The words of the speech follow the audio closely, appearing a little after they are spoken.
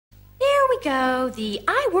go, the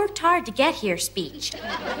I worked hard to get here speech.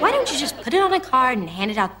 Why don't you just put it on a card and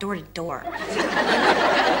hand it out door to door?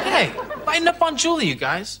 Hey, lighten up on Julie, you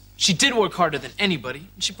guys. She did work harder than anybody,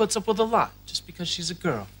 and she puts up with a lot just because she's a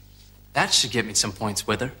girl. That should get me some points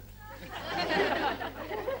with her.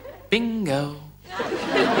 Bingo.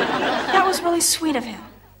 That was really sweet of him.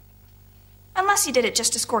 Unless he did it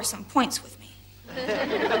just to score some points with me.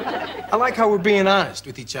 I like how we're being honest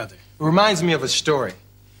with each other. It reminds me of a story.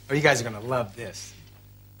 Oh, you guys are gonna love this.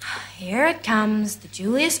 Here it comes, the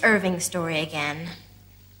Julius Irving story again.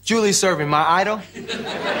 Julius Irving, my idol,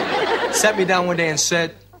 sat me down one day and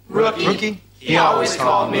said, Rookie? He always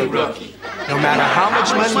called me Rookie. No matter how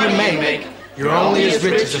much money you make, you're only as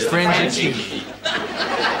rich as the friends you keep.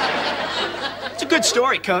 It's a good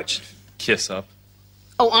story, Coach. Kiss up.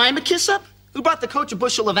 Oh, I'm a kiss up? Who brought the coach a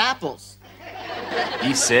bushel of apples?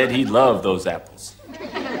 He said he loved those apples.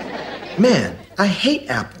 Man, I hate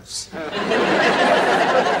apples.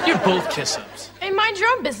 You're both kiss-ups. Hey, mind your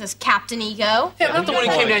own business, Captain Ego. Hey, I'm the one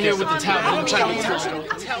who came down here with the towel. I'm trying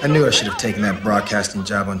to I knew I should have taken that broadcasting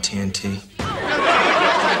job on TNT.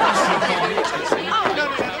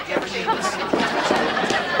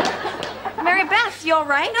 Mary Beth, you all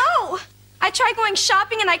right? No. I tried going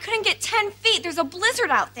shopping and I couldn't get 10 feet. There's a blizzard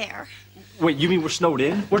out there. Wait, you mean we're snowed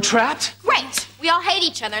in? We're trapped? Great. We all hate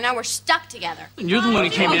each other. Now we're stuck together. You're the one who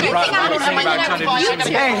came in and brought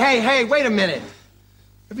Hey, wait a minute.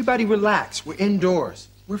 Everybody relax. We're indoors.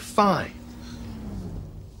 We're fine.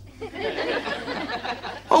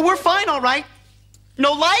 Oh, we're fine, all right.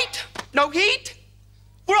 No light, no heat.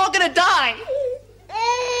 We're all gonna die.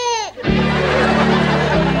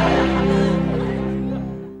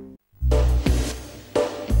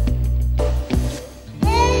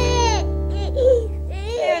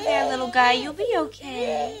 There, little guy. You'll be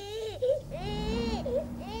okay.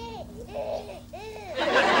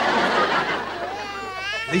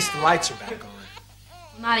 At least the lights are back on.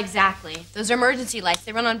 Well, not exactly. Those are emergency lights.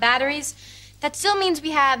 They run on batteries. That still means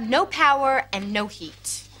we have no power and no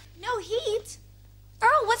heat. No heat?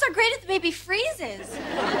 Earl, what's our grade if the baby freezes?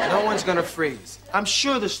 No one's gonna freeze. I'm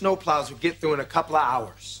sure the snowplows will get through in a couple of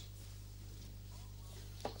hours.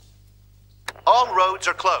 All roads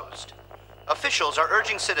are closed. Officials are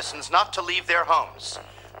urging citizens not to leave their homes.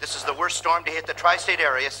 This is the worst storm to hit the tri-state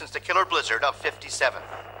area since the killer blizzard of '57.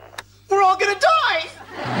 We're all gonna die.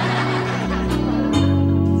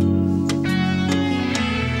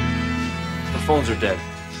 The phones are dead.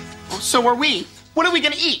 Oh, so are we. What are we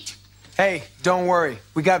gonna eat? Hey, don't worry.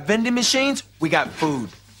 We got vending machines, we got food.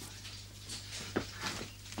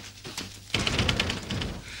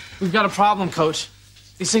 We've got a problem, Coach.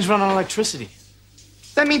 These things run on electricity.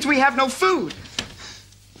 That means we have no food.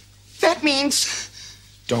 That means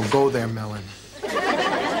Don't go there, Melon.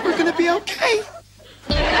 we're gonna be okay.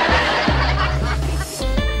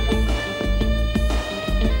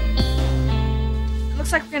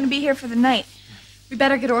 Looks like we're gonna be here for the night. We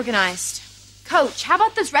better get organized. Coach, how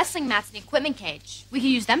about those wrestling mats in the equipment cage? We could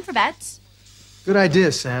use them for bets. Good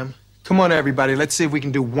idea, Sam. Come on, everybody. Let's see if we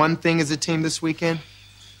can do one thing as a team this weekend.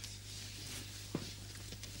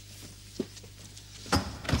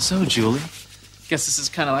 So, Julie, guess this is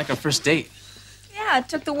kind of like our first date. Yeah, it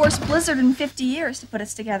took the worst blizzard in 50 years to put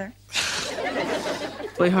us together.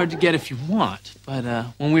 Play hard to get if you want, but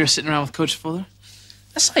when we were sitting around with Coach Fuller,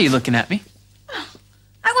 I saw you looking at me.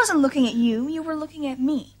 I wasn't looking at you. You were looking at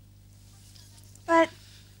me. But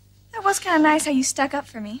that was kind of nice how you stuck up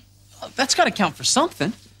for me. Well, that's got to count for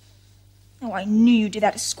something. Oh, I knew you'd do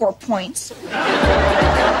that to score points.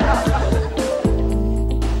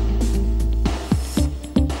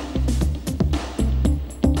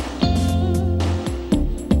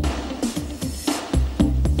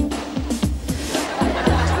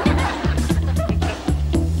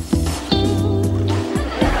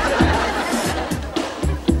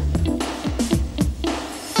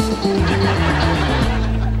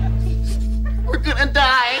 We're gonna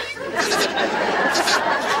die.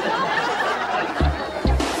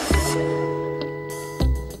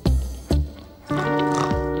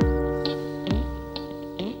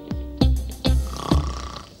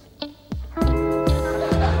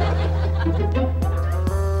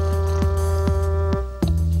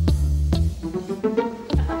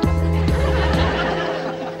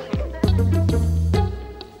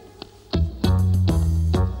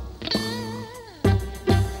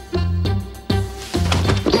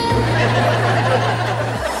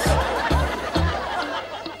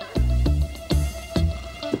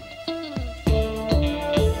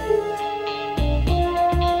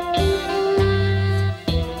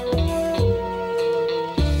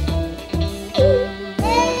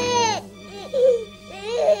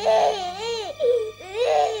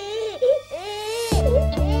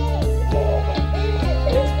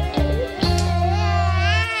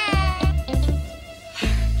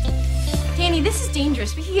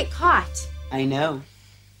 hot. I know.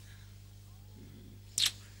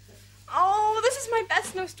 Oh, this is my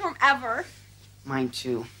best snowstorm ever. Mine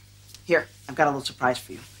too. Here, I've got a little surprise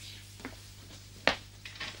for you.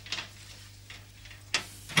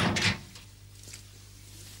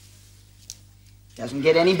 Doesn't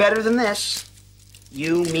get any better than this.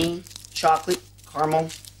 You, me, chocolate, caramel,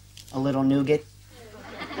 a little nougat.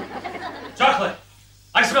 Chocolate!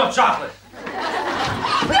 I smell chocolate!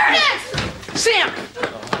 There it is! Sam!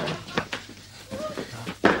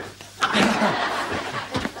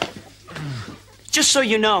 Just so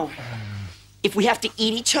you know, if we have to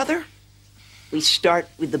eat each other, we start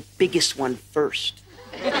with the biggest one first.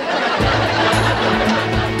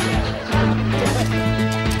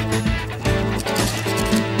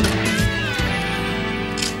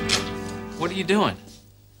 What are you doing?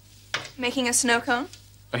 Making a snow cone?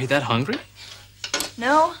 Are you that hungry?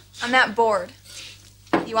 No, I'm that bored.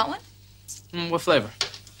 You want one? What flavor?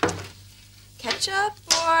 Ketchup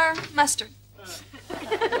or mustard?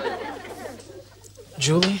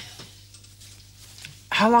 Julie,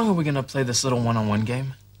 how long are we gonna play this little one-on-one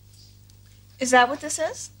game? Is that what this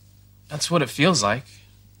is? That's what it feels like.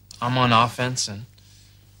 I'm on offense and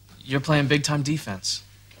you're playing big-time defense.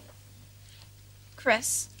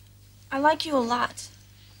 Chris, I like you a lot.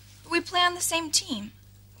 But we play on the same team.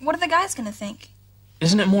 What are the guys gonna think?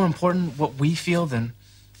 Isn't it more important what we feel than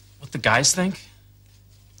what the guys think?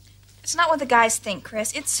 It's not what the guys think,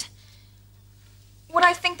 Chris. It's what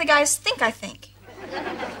I think the guys think I think.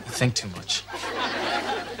 You think too much.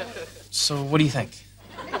 So what do you think?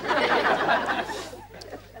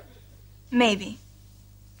 Maybe.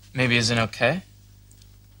 Maybe isn't okay?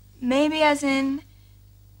 Maybe as in,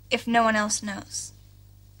 if no one else knows.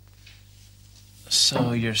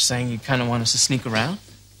 So you're saying you kind of want us to sneak around?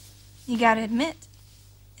 You gotta admit,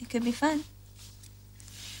 it could be fun.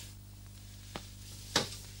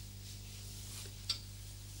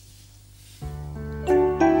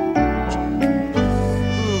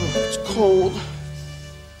 It's cold.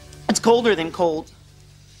 It's colder than cold.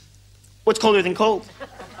 What's colder than cold?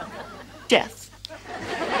 Death.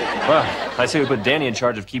 Well, I say we put Danny in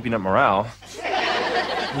charge of keeping up morale.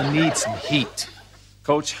 We need some heat.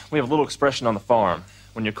 Coach, we have a little expression on the farm.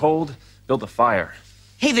 When you're cold, build a fire.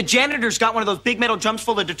 Hey, the janitor's got one of those big metal drums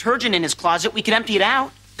full of detergent in his closet. We could empty it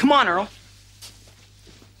out. Come on, Earl.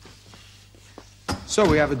 So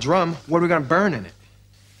we have a drum. What are we gonna burn in it?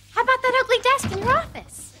 How about that ugly desk in your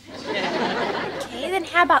office? Okay, then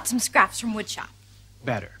how about some scraps from woodshop?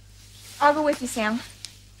 Better. I'll go with you, Sam.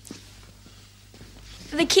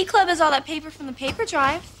 The Key Club is all that paper from the paper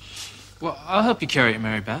drive. Well, I'll help you carry it,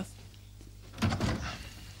 Mary Beth.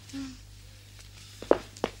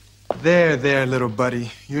 There, little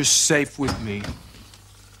buddy. You're safe with me.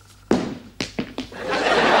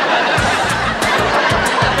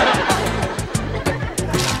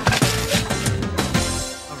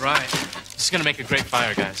 All right. This is gonna make a great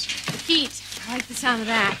fire, guys. Heat. I like the sound of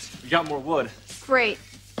that. We got more wood. Great.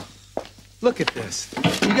 Look at this.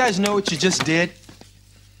 You guys know what you just did?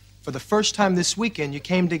 For the first time this weekend, you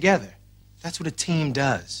came together. That's what a team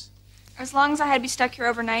does. As long as I had to be stuck here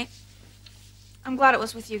overnight, I'm glad it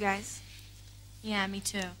was with you guys. Yeah, me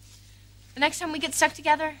too. The next time we get stuck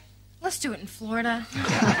together, let's do it in Florida.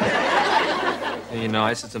 Hey, you know,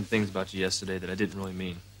 I said some things about you yesterday that I didn't really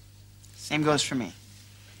mean. Same goes for me.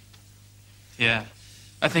 Yeah.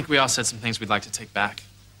 I think we all said some things we'd like to take back.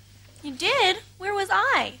 You did? Where was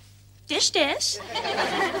I? Dish.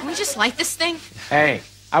 Can we just light this thing? Hey,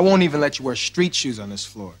 I won't even let you wear street shoes on this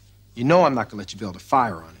floor. You know I'm not gonna let you build a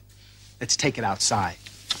fire on it. Let's take it outside.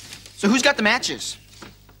 So who's got the matches?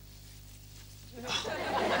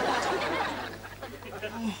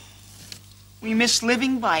 We miss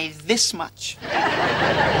living by this much.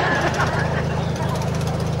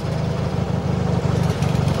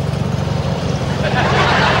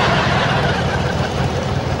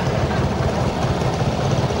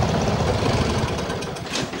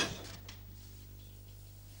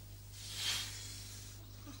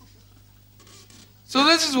 So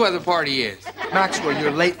this is where the party is. Maxwell,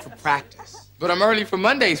 you're late for practice. But I'm early for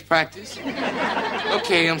Monday's practice.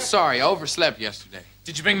 Okay, I'm sorry. I overslept yesterday.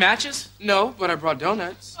 Did you bring matches? No, but I brought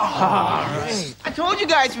donuts. I told you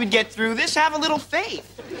guys we'd get through this. Have a little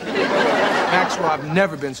faith. Maxwell, I've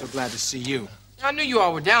never been so glad to see you. I knew you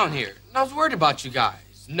all were down here, and I was worried about you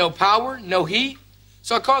guys. No power, no heat.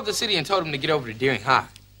 So I called the city and told them to get over to Deering High.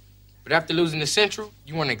 But after losing the Central,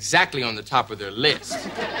 you weren't exactly on the top of their list.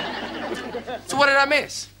 So what did I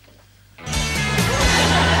miss?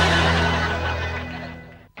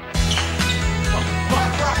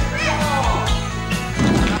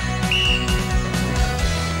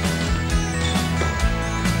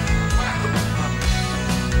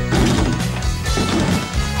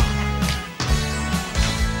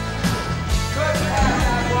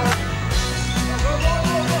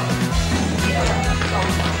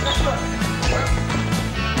 Look.